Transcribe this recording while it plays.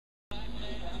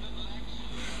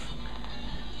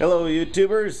Hello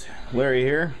YouTubers, Larry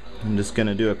here. I'm just going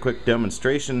to do a quick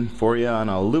demonstration for you on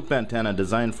a loop antenna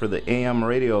designed for the AM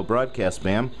radio broadcast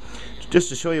band, just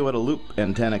to show you what a loop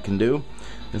antenna can do.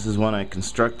 This is one I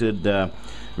constructed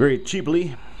very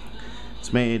cheaply.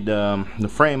 It's made, the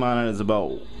frame on it is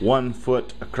about 1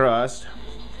 foot across,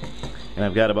 and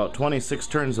I've got about 26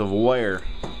 turns of wire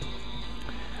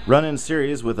run in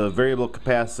series with a variable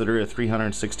capacitor, a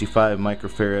 365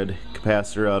 microfarad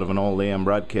capacitor out of an old AM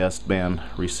broadcast band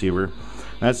receiver.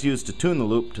 That's used to tune the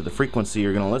loop to the frequency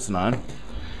you're going to listen on. To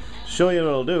show you what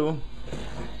it'll do,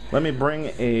 let me bring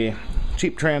a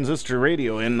cheap transistor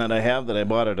radio in that I have that I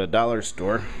bought at a dollar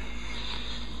store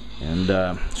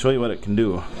and show you what it can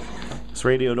do. This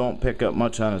radio don't pick up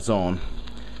much on its own.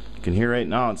 You can hear right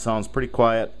now it sounds pretty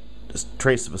quiet, just a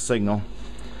trace of a signal.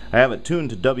 I have it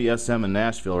tuned to WSM in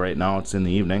Nashville right now. It's in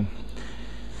the evening.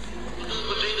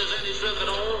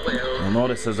 You'll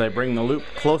notice as I bring the loop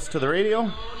close to the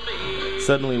radio,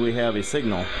 suddenly we have a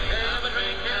signal.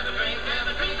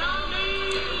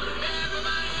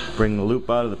 Bring the loop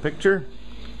out of the picture.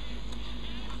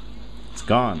 It's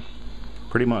gone.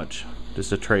 Pretty much.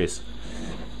 Just a trace.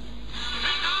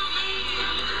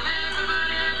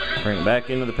 Bring it back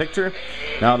into the picture.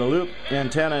 Now the loop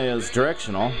antenna is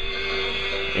directional,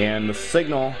 and the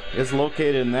signal is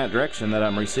located in that direction that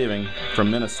I'm receiving from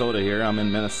Minnesota here. I'm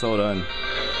in Minnesota, and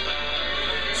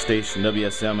station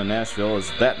WSM in Nashville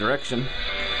is that direction.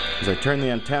 As I turn the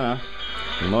antenna,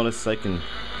 you'll notice I can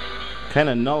kind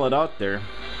of null it out there.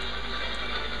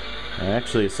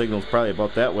 Actually, the signal's probably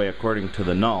about that way according to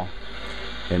the null.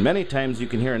 And many times you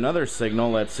can hear another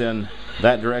signal that's in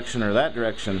that direction or that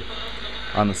direction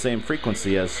on the same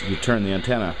frequency as you turn the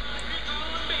antenna.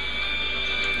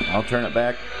 I'll turn it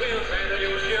back.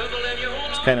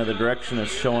 It's kind of the direction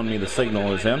it's showing me the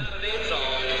signal is in.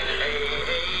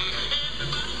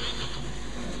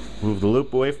 Move the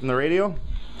loop away from the radio.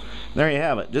 There you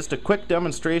have it. Just a quick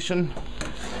demonstration.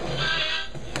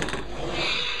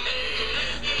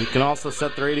 You can also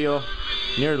set the radio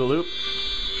near the loop.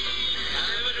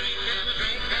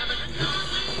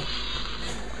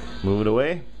 Move it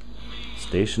away.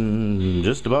 Station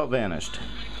just about vanished.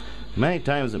 Many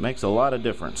times it makes a lot of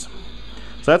difference.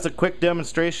 So that's a quick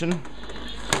demonstration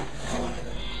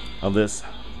of this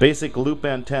basic loop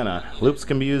antenna. Loops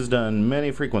can be used on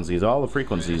many frequencies, all the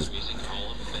frequencies.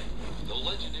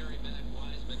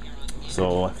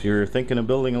 So if you're thinking of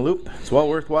building a loop, it's well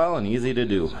worthwhile and easy to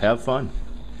do. Have fun.